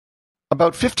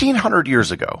About 1,500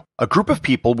 years ago, a group of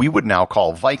people we would now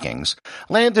call Vikings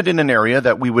landed in an area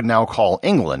that we would now call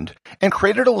England and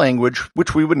created a language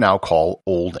which we would now call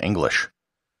Old English.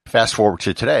 Fast forward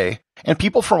to today, and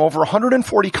people from over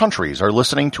 140 countries are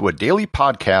listening to a daily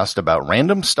podcast about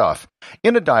random stuff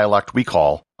in a dialect we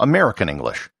call American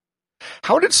English.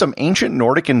 How did some ancient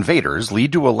Nordic invaders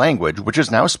lead to a language which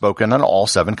is now spoken on all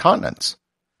 7 continents?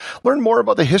 Learn more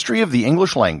about the history of the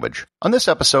English language on this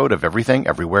episode of Everything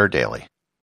Everywhere Daily.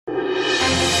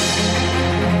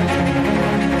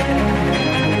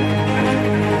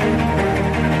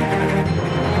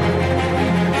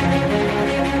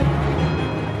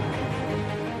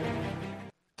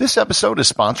 This episode is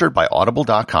sponsored by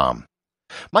Audible.com.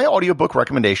 My audiobook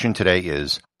recommendation today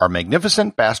is Our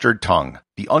Magnificent Bastard Tongue,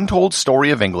 The Untold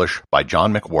Story of English by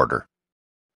John McWhorter.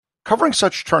 Covering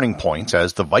such turning points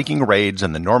as the Viking raids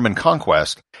and the Norman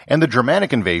conquest, and the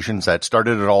Germanic invasions that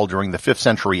started it all during the 5th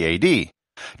century AD,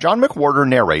 John McWhorter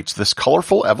narrates this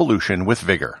colorful evolution with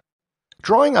vigor.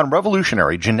 Drawing on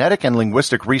revolutionary genetic and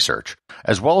linguistic research,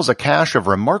 as well as a cache of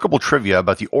remarkable trivia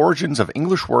about the origins of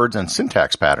English words and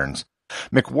syntax patterns,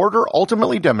 McWhorter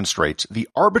ultimately demonstrates the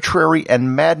arbitrary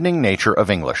and maddening nature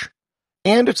of English,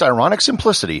 and its ironic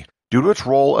simplicity due to its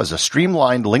role as a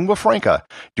streamlined lingua franca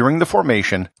during the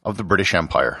formation of the British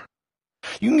Empire.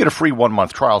 You can get a free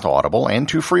 1-month trial to Audible and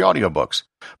 2 free audiobooks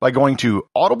by going to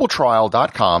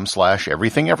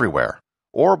audibletrial.com/everythingeverywhere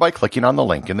or by clicking on the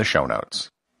link in the show notes.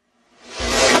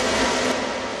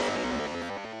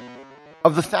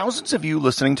 Of the thousands of you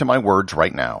listening to my words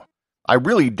right now, I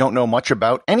really don't know much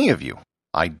about any of you.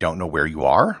 I don't know where you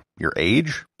are, your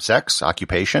age, sex,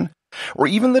 occupation, or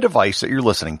even the device that you're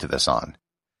listening to this on.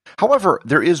 However,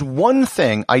 there is one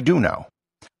thing I do know.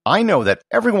 I know that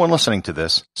everyone listening to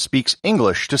this speaks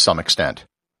English to some extent.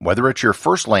 Whether it's your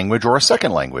first language or a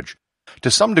second language,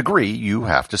 to some degree you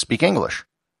have to speak English.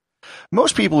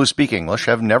 Most people who speak English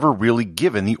have never really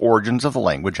given the origins of the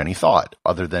language any thought,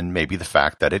 other than maybe the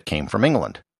fact that it came from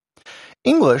England.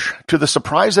 English, to the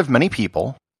surprise of many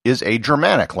people, is a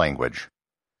Germanic language.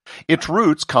 Its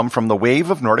roots come from the wave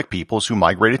of Nordic peoples who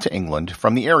migrated to England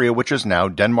from the area which is now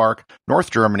Denmark, North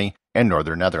Germany, and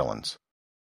Northern Netherlands.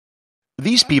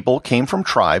 These people came from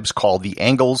tribes called the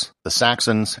Angles, the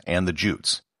Saxons, and the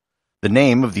Jutes. The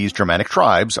name of these Germanic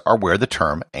tribes are where the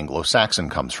term Anglo-Saxon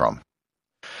comes from.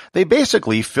 They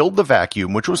basically filled the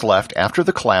vacuum which was left after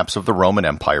the collapse of the Roman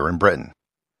Empire in Britain.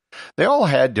 They all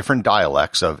had different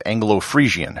dialects of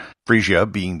Anglo-Frisian, Frisia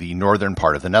being the northern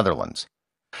part of the Netherlands.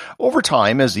 Over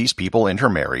time, as these people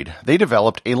intermarried, they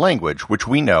developed a language which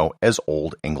we know as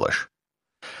Old English.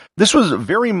 This was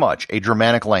very much a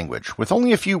Germanic language, with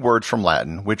only a few words from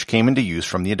Latin which came into use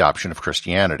from the adoption of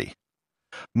Christianity.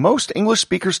 Most English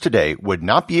speakers today would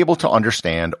not be able to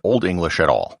understand Old English at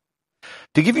all.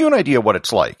 To give you an idea what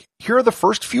it's like, here are the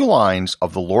first few lines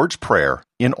of the Lord's Prayer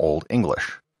in Old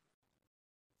English.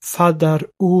 Fader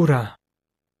ura,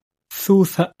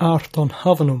 thutha arton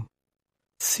havanum,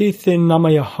 sithin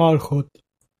namaya harchod,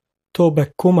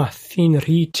 tobe kuma thin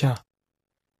richa,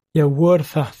 ya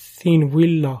wurtha thin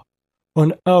willa,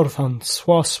 on earthan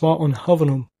swaswa on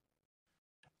havanum.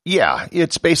 Yeah,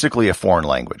 it's basically a foreign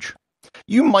language.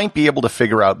 You might be able to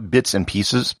figure out bits and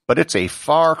pieces, but it's a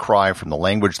far cry from the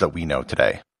language that we know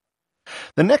today.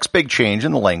 The next big change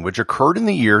in the language occurred in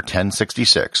the year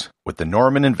 1066, with the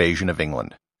Norman invasion of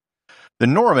England. The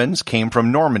Normans came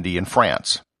from Normandy in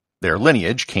France. Their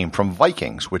lineage came from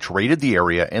Vikings, which raided the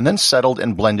area and then settled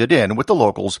and blended in with the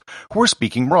locals who were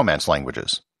speaking Romance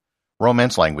languages.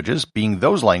 Romance languages being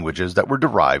those languages that were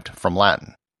derived from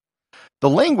Latin. The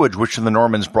language which the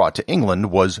Normans brought to England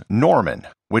was Norman,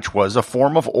 which was a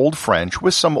form of Old French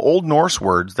with some Old Norse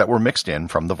words that were mixed in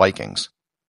from the Vikings.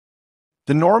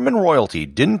 The Norman royalty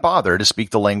didn't bother to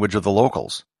speak the language of the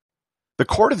locals. The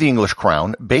court of the English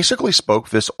crown basically spoke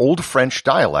this Old French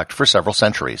dialect for several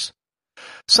centuries.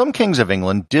 Some kings of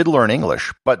England did learn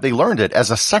English, but they learned it as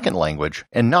a second language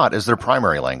and not as their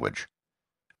primary language.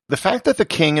 The fact that the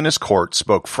king and his court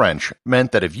spoke French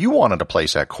meant that if you wanted a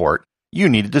place at court, you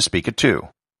needed to speak it too.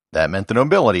 That meant the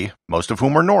nobility, most of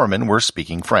whom were Norman, were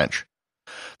speaking French.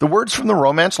 The words from the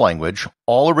Romance language,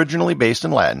 all originally based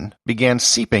in Latin, began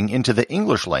seeping into the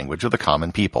English language of the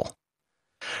common people.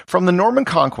 From the Norman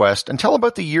conquest until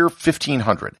about the year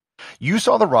 1500, you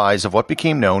saw the rise of what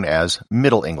became known as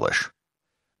Middle English.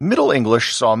 Middle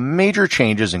English saw major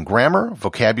changes in grammar,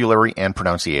 vocabulary, and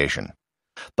pronunciation.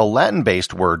 The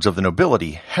Latin-based words of the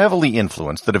nobility heavily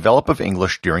influenced the development of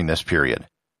English during this period.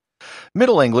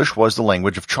 Middle English was the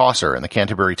language of Chaucer and the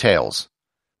Canterbury Tales.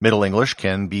 Middle English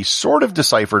can be sort of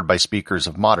deciphered by speakers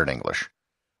of modern English.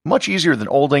 Much easier than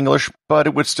Old English, but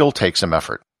it would still take some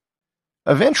effort.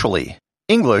 Eventually,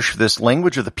 English, this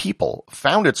language of the people,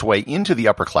 found its way into the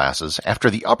upper classes after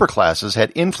the upper classes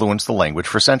had influenced the language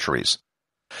for centuries.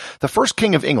 The first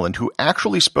king of England who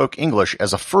actually spoke English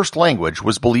as a first language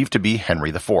was believed to be Henry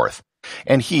IV,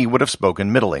 and he would have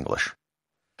spoken Middle English.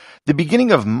 The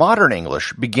beginning of modern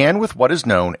English began with what is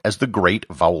known as the Great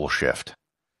Vowel Shift.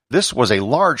 This was a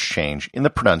large change in the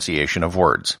pronunciation of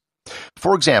words.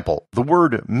 For example, the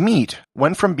word meat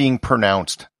went from being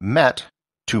pronounced met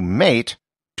to mate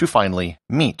to finally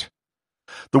meat.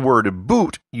 The word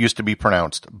boot used to be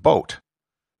pronounced boat.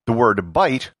 The word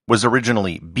bite was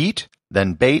originally beat,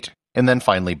 then bait, and then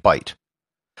finally bite.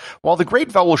 While the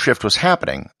Great Vowel Shift was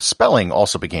happening, spelling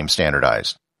also became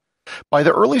standardized. By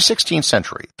the early 16th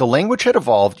century, the language had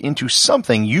evolved into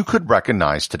something you could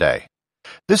recognize today.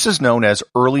 This is known as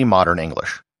Early Modern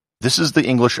English. This is the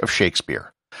English of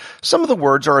Shakespeare. Some of the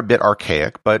words are a bit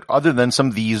archaic, but other than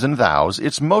some these and thous,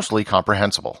 it's mostly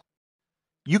comprehensible.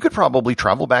 You could probably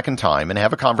travel back in time and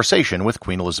have a conversation with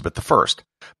Queen Elizabeth I,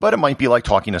 but it might be like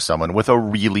talking to someone with a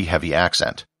really heavy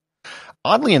accent.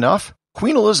 Oddly enough,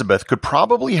 Queen Elizabeth could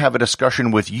probably have a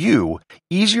discussion with you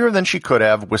easier than she could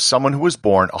have with someone who was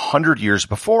born 100 years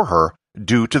before her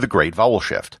due to the Great Vowel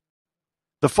Shift.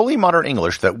 The fully modern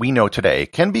English that we know today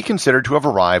can be considered to have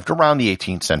arrived around the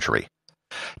 18th century.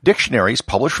 Dictionaries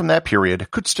published from that period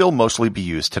could still mostly be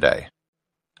used today.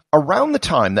 Around the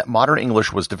time that modern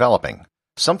English was developing,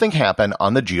 something happened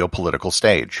on the geopolitical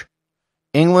stage.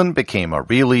 England became a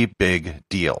really big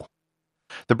deal.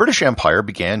 The British Empire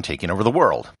began taking over the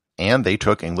world, and they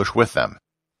took English with them.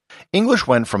 English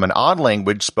went from an odd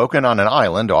language spoken on an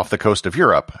island off the coast of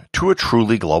Europe to a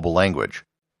truly global language.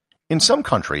 In some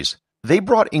countries, they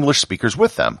brought English speakers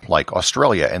with them, like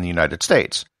Australia and the United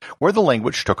States, where the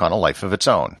language took on a life of its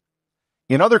own.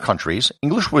 In other countries,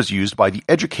 English was used by the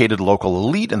educated local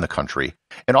elite in the country,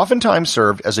 and oftentimes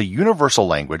served as a universal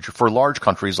language for large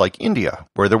countries like India,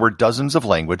 where there were dozens of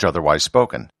languages otherwise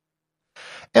spoken.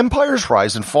 Empires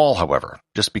rise and fall, however.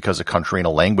 Just because a country and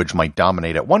a language might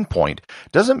dominate at one point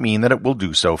doesn't mean that it will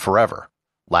do so forever.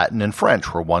 Latin and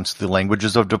French were once the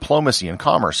languages of diplomacy and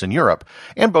commerce in Europe,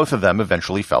 and both of them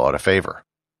eventually fell out of favor.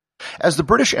 As the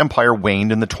British Empire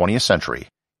waned in the 20th century,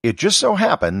 it just so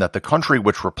happened that the country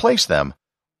which replaced them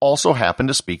also happened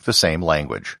to speak the same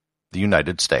language, the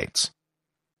United States.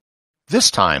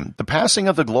 This time, the passing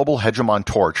of the global hegemon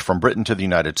torch from Britain to the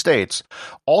United States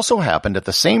also happened at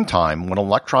the same time when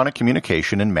electronic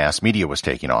communication and mass media was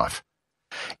taking off.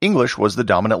 English was the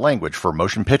dominant language for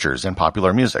motion pictures and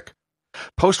popular music.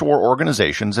 Post-war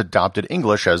organizations adopted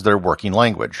English as their working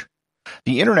language.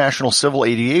 The International Civil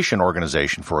Aviation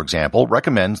Organization, for example,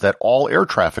 recommends that all air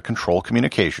traffic control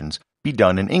communications be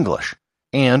done in English,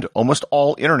 and almost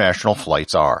all international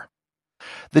flights are.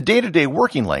 The day-to-day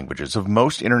working languages of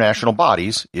most international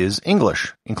bodies is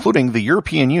English, including the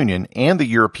European Union and the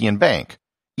European Bank,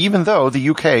 even though the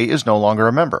UK is no longer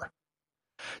a member.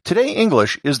 Today,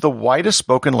 English is the widest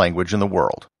spoken language in the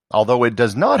world, although it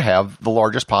does not have the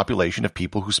largest population of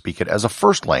people who speak it as a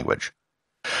first language.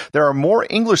 There are more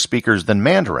English speakers than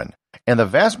Mandarin, and the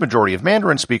vast majority of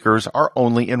Mandarin speakers are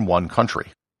only in one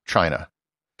country, China.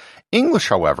 English,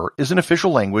 however, is an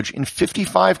official language in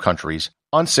 55 countries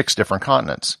on 6 different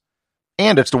continents,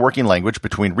 and it's the working language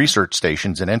between research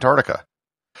stations in Antarctica.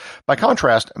 By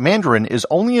contrast, Mandarin is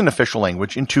only an official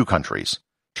language in 2 countries,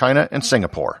 China and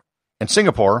Singapore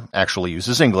actually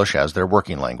uses English as their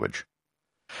working language.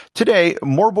 Today,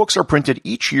 more books are printed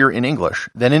each year in English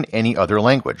than in any other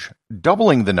language,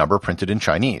 doubling the number printed in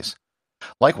Chinese.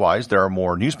 Likewise, there are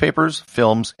more newspapers,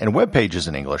 films, and web pages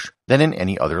in English than in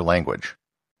any other language.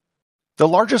 The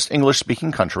largest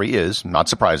English-speaking country is, not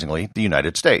surprisingly, the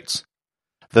United States.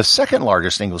 The second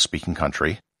largest English-speaking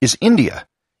country is India,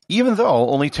 even though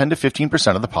only 10 to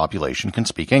 15% of the population can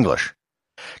speak English.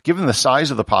 Given the size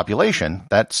of the population,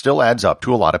 that still adds up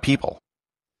to a lot of people.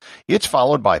 It's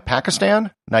followed by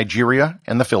Pakistan, Nigeria,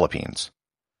 and the Philippines.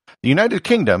 The United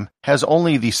Kingdom has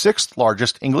only the 6th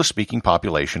largest English-speaking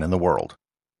population in the world.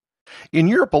 In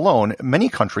Europe alone, many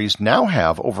countries now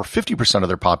have over 50% of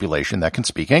their population that can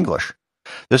speak English.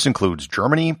 This includes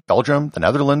Germany, Belgium, the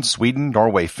Netherlands, Sweden,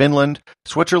 Norway, Finland,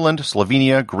 Switzerland,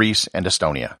 Slovenia, Greece, and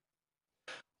Estonia.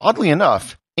 Oddly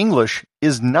enough, English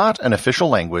is not an official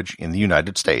language in the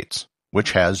United States,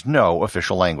 which has no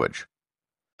official language.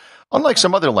 Unlike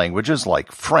some other languages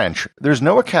like French, there's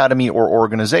no academy or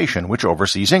organization which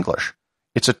oversees English.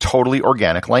 It's a totally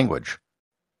organic language.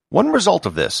 One result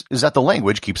of this is that the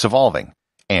language keeps evolving,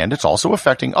 and it's also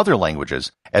affecting other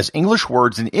languages as English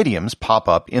words and idioms pop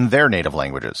up in their native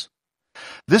languages.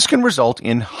 This can result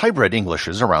in hybrid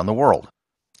Englishes around the world.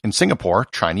 In Singapore,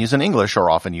 Chinese and English are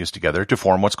often used together to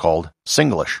form what's called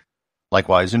Singlish.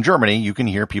 Likewise, in Germany, you can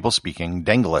hear people speaking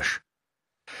Denglish.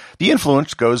 The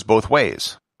influence goes both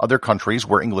ways. Other countries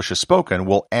where English is spoken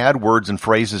will add words and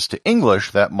phrases to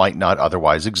English that might not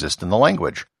otherwise exist in the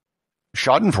language.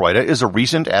 Schadenfreude is a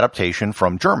recent adaptation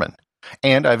from German,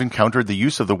 and I've encountered the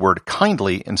use of the word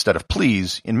kindly instead of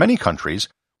please in many countries,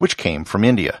 which came from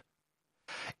India.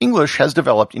 English has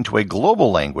developed into a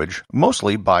global language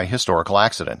mostly by historical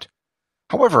accident.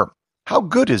 However, how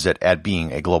good is it at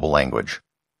being a global language?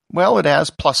 Well, it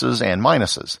has pluses and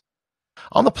minuses.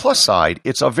 On the plus side,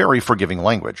 it's a very forgiving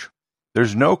language.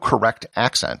 There's no correct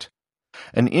accent.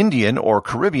 An Indian or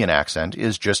Caribbean accent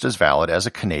is just as valid as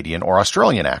a Canadian or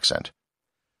Australian accent.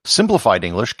 Simplified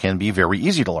English can be very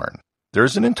easy to learn.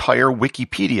 There's an entire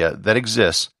Wikipedia that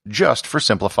exists just for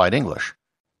simplified English.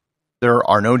 There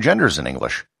are no genders in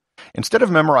English. Instead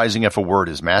of memorizing if a word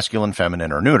is masculine,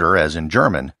 feminine, or neuter, as in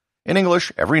German, in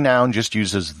English, every noun just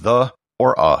uses the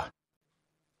or a.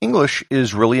 English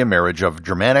is really a marriage of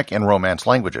Germanic and Romance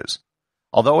languages.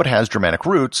 Although it has Germanic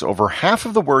roots, over half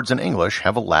of the words in English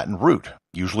have a Latin root,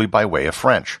 usually by way of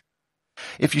French.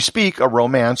 If you speak a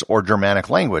Romance or Germanic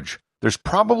language, there's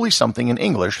probably something in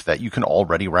English that you can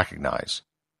already recognize.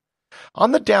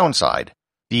 On the downside,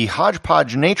 the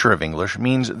hodgepodge nature of English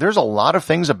means there's a lot of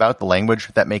things about the language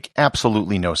that make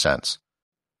absolutely no sense.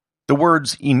 The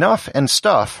words enough and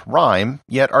stuff rhyme,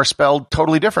 yet are spelled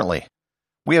totally differently.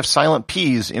 We have silent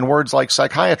P's in words like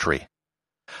psychiatry.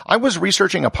 I was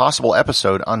researching a possible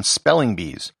episode on spelling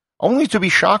bees, only to be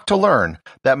shocked to learn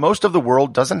that most of the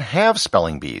world doesn't have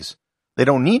spelling bees. They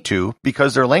don't need to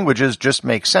because their languages just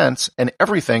make sense and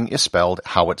everything is spelled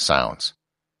how it sounds.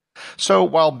 So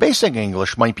while basic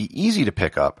English might be easy to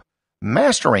pick up,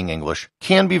 mastering English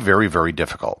can be very, very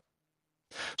difficult.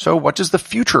 So what does the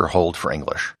future hold for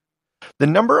English? The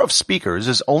number of speakers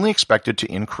is only expected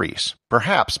to increase,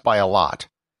 perhaps by a lot.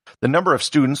 The number of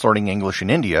students learning English in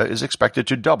India is expected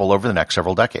to double over the next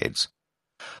several decades.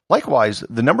 Likewise,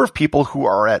 the number of people who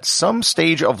are at some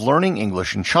stage of learning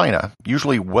English in China,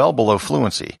 usually well below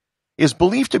fluency, is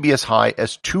believed to be as high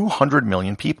as 200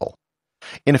 million people.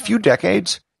 In a few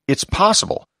decades, it's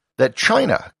possible that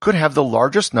China could have the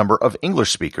largest number of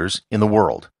English speakers in the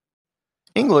world.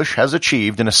 English has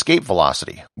achieved an escape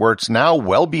velocity, where it's now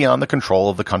well beyond the control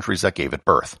of the countries that gave it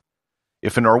birth.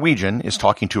 If a Norwegian is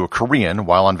talking to a Korean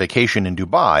while on vacation in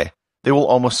Dubai, they will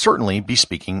almost certainly be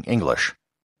speaking English.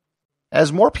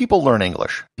 As more people learn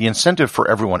English, the incentive for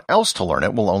everyone else to learn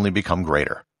it will only become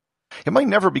greater. It might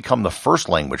never become the first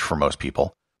language for most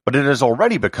people, but it has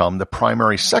already become the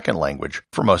primary second language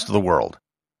for most of the world.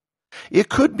 It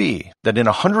could be that in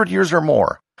 100 years or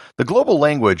more, the global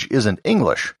language isn't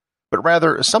English, but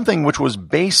rather something which was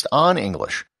based on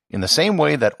English, in the same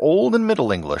way that Old and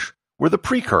Middle English were the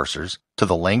precursors to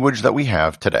the language that we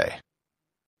have today.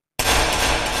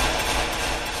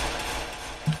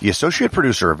 The associate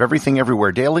producer of Everything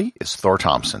Everywhere Daily is Thor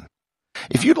Thomsen.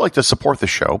 If you'd like to support the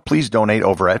show, please donate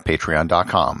over at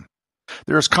patreon.com.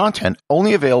 There is content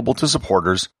only available to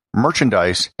supporters,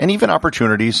 merchandise, and even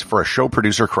opportunities for a show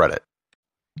producer credit.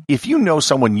 If you know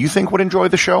someone you think would enjoy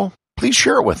the show, please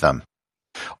share it with them.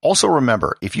 Also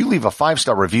remember, if you leave a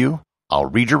 5-star review, I'll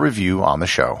read your review on the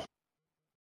show.